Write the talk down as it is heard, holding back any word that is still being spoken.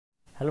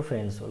Hello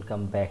friends,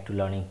 welcome back to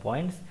Learning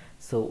Points.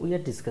 So we are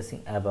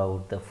discussing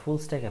about the full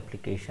stack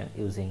application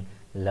using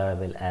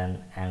Laravel and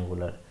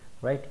Angular,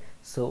 right?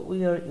 So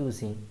we are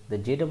using the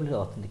JWT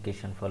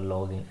authentication for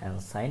login and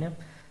sign up.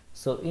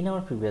 So in our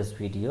previous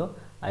video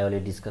I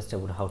already discussed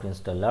about how to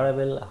install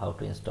Laravel, how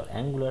to install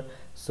Angular.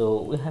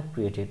 So we have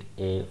created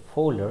a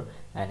folder,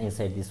 and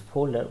inside this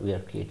folder we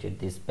have created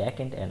this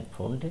backend and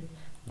frontend.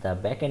 The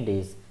backend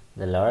is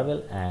the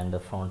Laravel and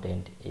the front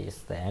end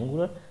is the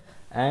Angular.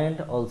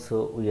 And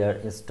also we are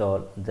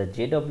installed the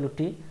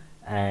JWT,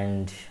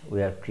 and we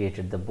have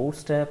created the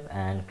bootstrap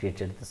and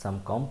created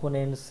some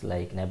components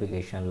like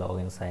navigation,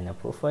 login, sign up,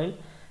 profile,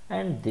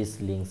 and these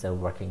links are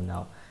working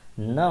now.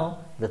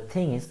 Now the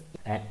thing is,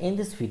 and in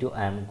this video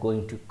I am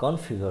going to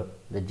configure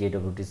the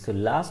JWT. So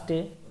last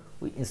day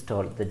we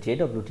installed the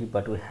JWT,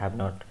 but we have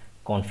not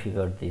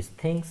configured these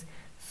things.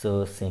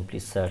 So simply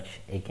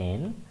search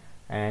again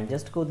and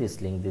just go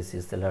this link. This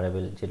is the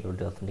Laravel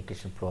JWT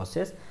authentication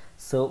process.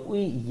 So we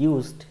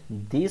used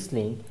this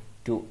link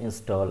to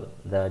install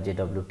the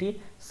JWT.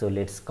 So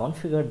let's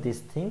configure these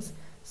things.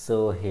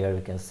 So here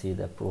we can see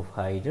the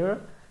provider,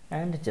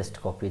 and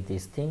just copy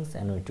these things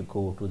and we need to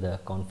go to the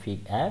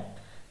config app.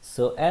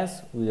 So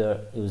as we are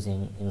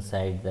using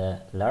inside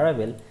the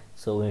Laravel,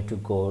 so we need to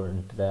go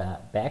into the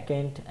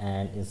backend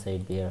and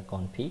inside their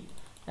config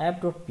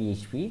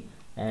app.php,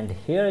 and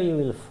here you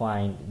will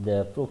find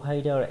the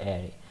provider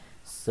array.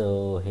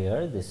 So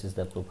here this is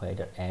the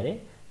provider array.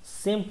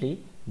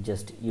 Simply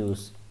just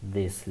use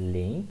this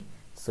link.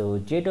 So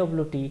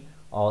JWT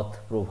auth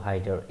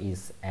provider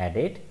is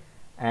added,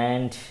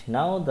 and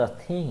now the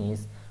thing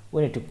is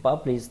we need to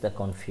publish the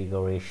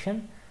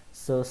configuration.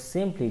 So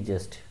simply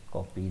just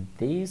copy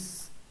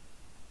this,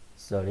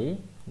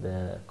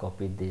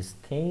 copy these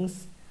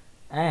things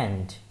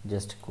and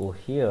just go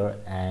here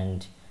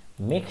and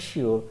make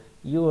sure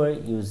you are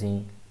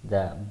using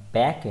the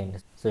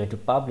backend. So you have to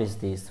publish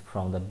this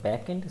from the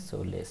backend. So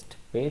let's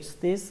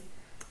paste this,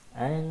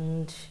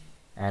 and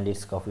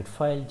its copied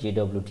file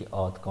JWT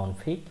auth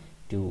config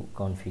to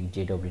config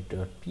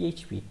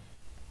jwt.php.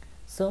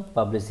 So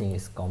publishing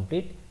is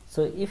complete.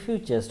 So if you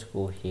just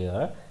go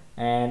here,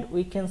 and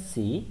we can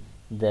see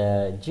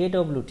the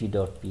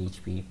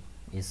jwt.php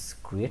is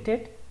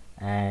created,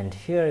 and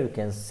here you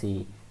can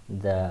see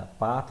the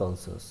path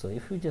also. So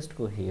if you just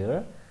go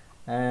here,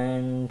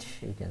 and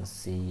you can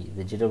see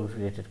the JWT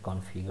related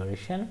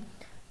configuration,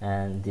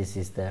 and this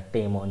is the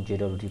name on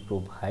JWT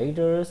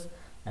providers,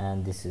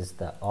 and this is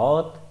the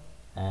auth,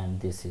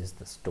 and this is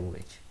the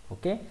storage.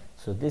 Okay,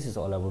 so this is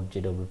all about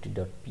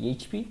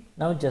jwt.php.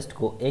 Now just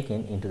go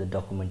again into the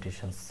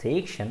documentation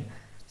section.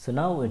 So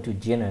now we're going to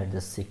generate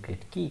the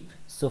secret key.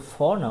 So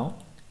for now,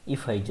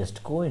 if I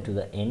just go into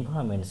the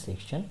environment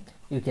section,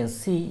 you can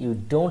see you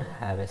don't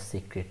have a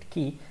secret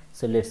key.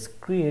 So let's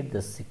create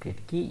the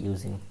secret key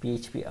using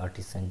php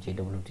artisan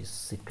JWT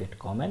secret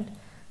command.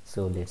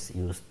 So let's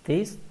use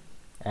this,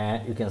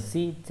 and you can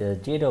see the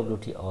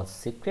JWT auth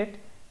secret,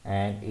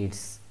 and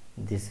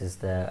this is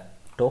the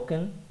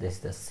token, this is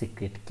the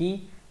secret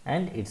key,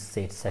 and it's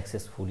set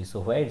successfully.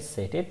 So where it's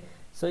set it,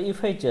 so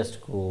if I just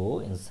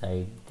go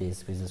inside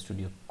this Visual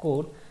Studio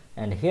Code,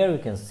 and here we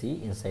can see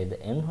inside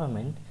the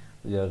environment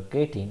we are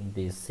getting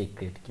this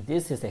secret key.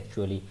 This is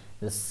actually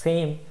the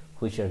same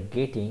which are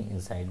getting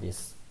inside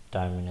this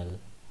terminal,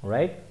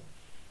 right?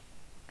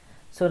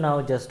 So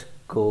now just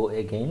go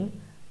again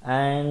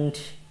and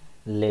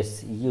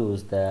let's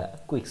use the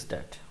quick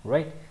start,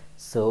 right?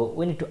 So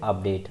we need to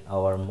update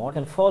our mod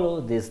and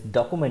follow this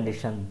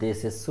documentation.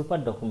 This is super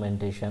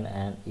documentation,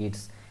 and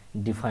it's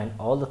defined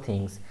all the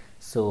things.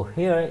 So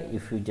here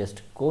if you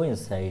just go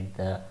inside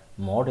the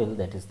model,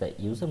 that is the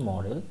user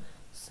model,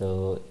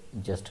 so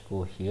just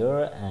go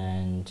here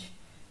and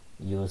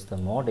use the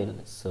model.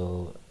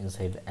 So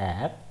inside the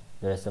app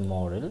there is a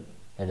model,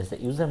 that is the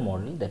user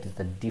model, that is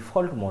the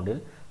default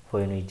model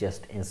for when we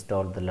just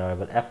install the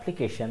Laravel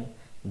application.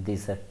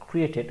 These are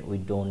created, we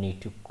don't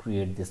need to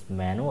create this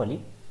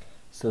manually.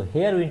 So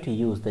here we need to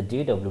use the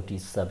JWT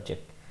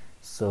subject.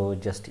 So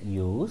just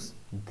use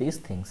these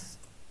things,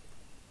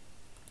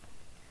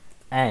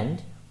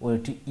 and we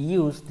need to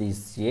use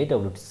this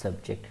JWT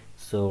subject.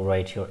 So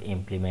write your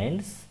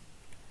implements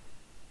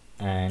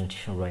and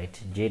write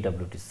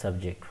JWT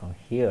subject from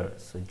here.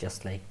 So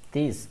just like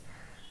this.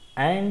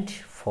 And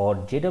for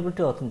JWT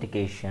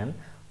authentication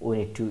we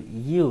need to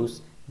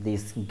use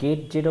this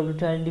get JWT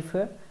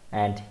identifier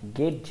and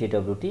get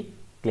JWT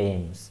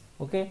claims.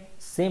 Okay,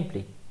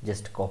 simply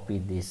just copy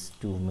these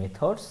two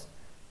methods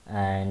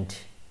and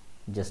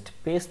just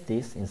paste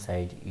this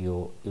inside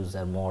your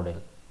user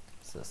model.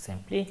 So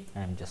simply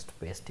I am just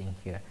pasting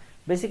here.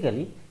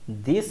 Basically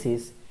this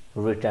is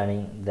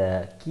returning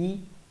the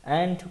key,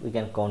 and we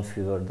can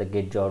configure the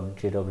get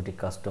JWT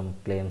custom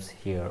claims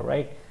here,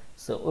 right?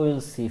 So we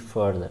will see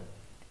further,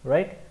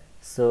 right?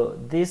 So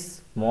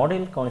this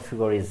model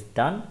configure is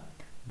done.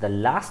 The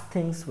last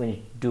things we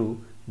need to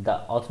do, the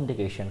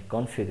authentication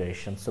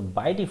configuration. So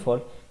by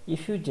default,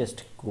 if you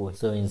just go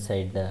so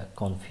inside the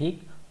config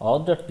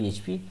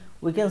auth.php,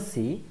 we can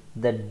see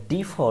the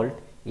default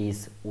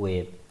is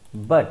web,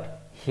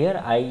 but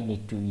here I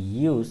need to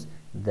use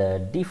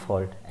the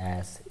default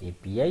as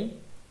API.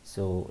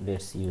 So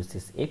let's use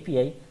this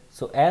API.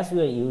 So as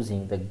we are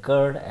using the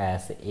guard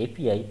as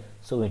API,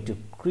 so we need to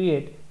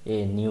create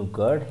a new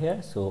guard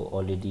here. So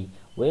already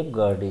web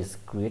guard is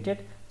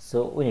created,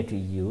 so we need to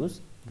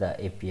use the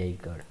API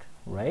guard,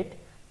 right?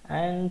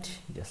 And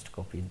just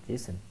copy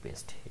this and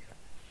paste here.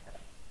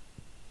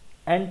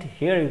 And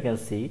here you can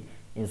see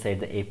inside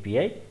the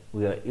API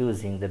we are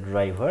using the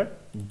driver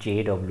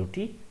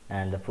JWT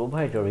and the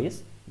provider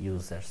is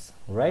users,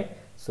 right?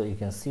 So you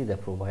can see the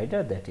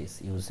provider, that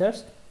is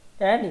users,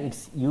 and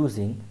it's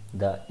using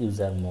the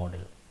user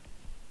model.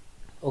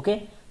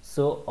 Okay,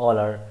 so all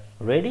are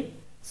ready.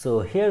 So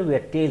here we are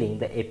telling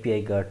the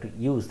API guard to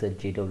use the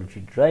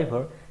JWT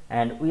driver,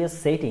 and we are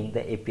setting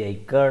the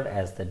API guard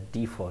as the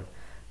default.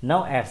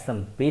 Now add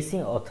some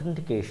basic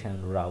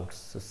authentication routes.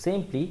 So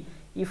simply,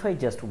 if I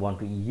just want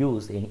to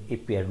use any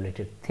API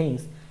related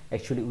things,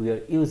 actually we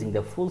are using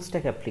the full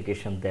stack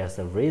application. There's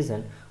a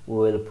reason we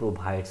will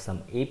provide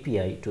some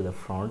API to the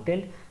front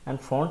end,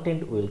 and front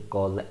end will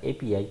call the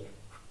API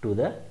to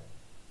the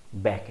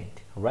backend,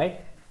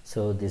 right?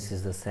 So this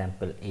is the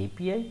sample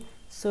API.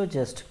 So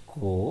just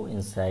go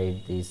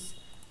inside these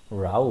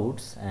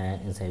routes,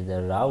 and inside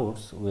the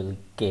routes we'll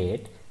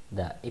get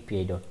the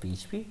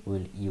api.php.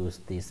 we'll use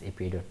this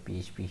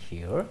api.php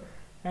here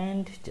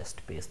and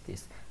just paste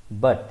this,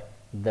 but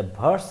the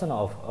version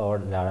of our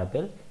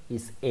Laravel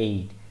is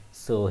 8.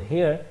 So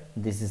here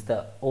this is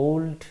the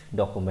old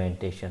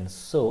documentation,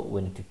 so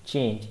we need to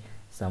change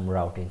some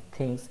routing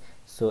things.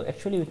 So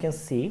actually we can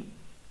see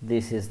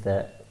this is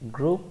the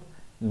group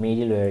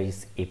middleware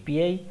is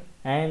API,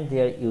 and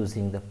they are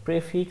using the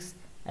prefix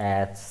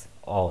as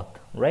auth,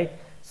 right?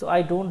 So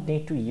I don't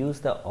need to use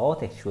the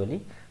auth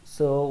actually,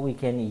 so we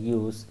can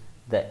use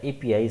the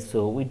API,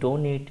 so we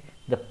don't need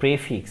the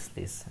prefix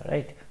this,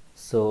 right?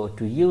 So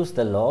to use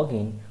the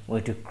login we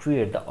need to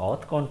create the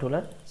auth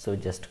controller. So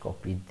just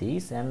copy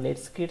this and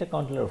let's create a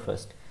controller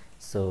first.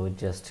 So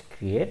just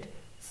create.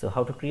 So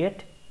how to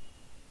create?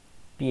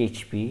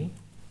 PHP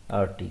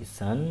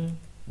artisan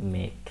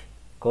make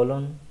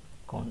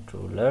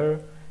controller,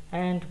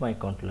 and my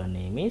controller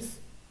name is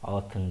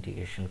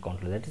authentication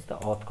controller, that is the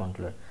auth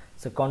controller.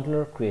 So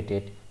controller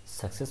created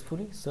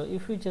successfully. So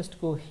if we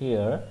just go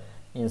here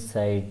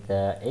inside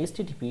the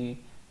HTTP,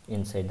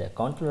 inside the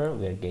controller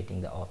we are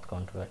getting the auth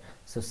controller.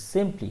 So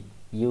simply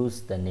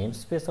use the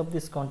namespace of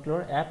this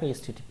controller, app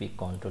HTTP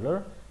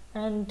controller,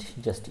 and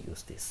just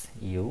use this,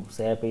 use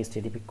app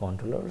HTTP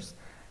controllers,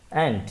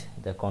 and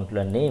the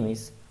controller name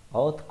is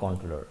auth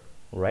controller,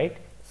 right?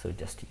 So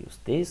just use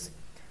this,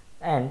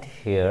 and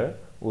here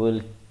we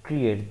will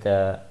create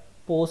the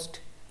post,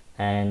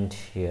 and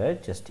here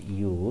just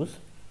use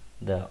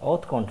the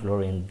auth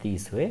controller in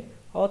this way,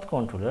 auth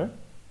controller :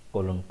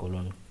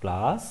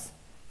 class,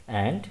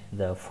 and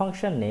the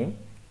function name,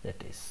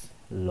 that is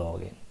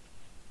login,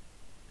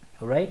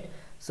 right?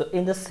 So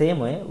in the same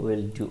way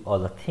we'll do all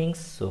the things.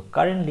 So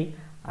currently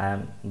I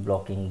am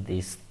blocking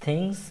these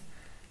things,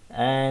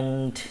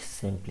 and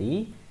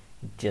simply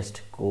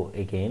just go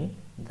again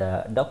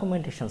the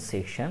documentation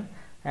section,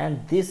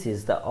 and this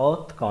is the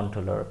auth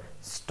controller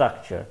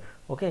structure.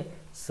 Okay,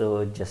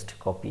 so just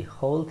copy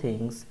whole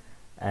things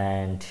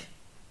and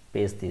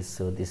paste this.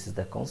 So this is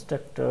the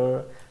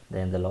constructor,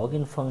 then the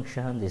login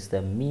function, this is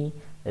the me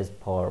is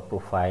for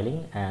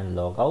profiling and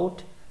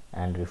logout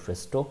and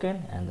refresh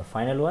token, and the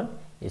final one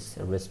is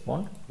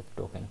respond with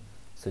token.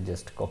 So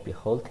just copy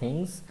whole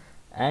things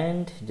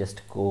and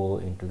just go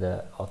into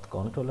the auth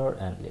controller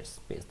and let's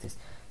paste this.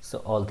 So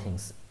all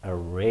things are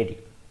ready,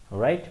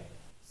 right?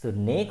 So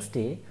next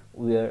day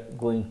we are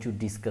going to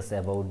discuss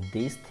about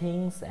these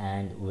things,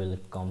 and we'll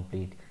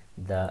complete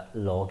the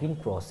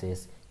login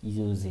process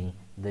using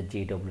the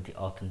JWT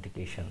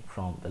authentication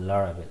from the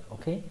Laravel.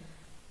 Okay,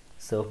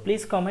 so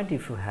please comment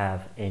if you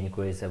have any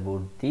queries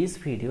about this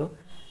video,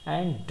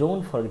 and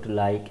don't forget to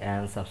like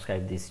and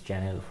subscribe this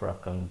channel for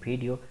upcoming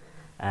video,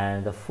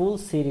 and the full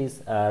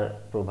series are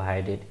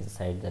provided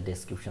inside the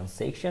description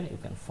section. You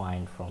can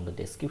find from the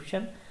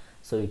description,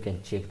 so you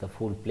can check the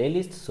full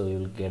playlist, so you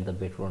will get the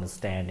better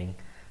understanding.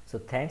 So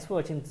thanks for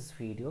watching this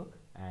video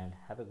and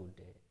have a good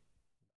day.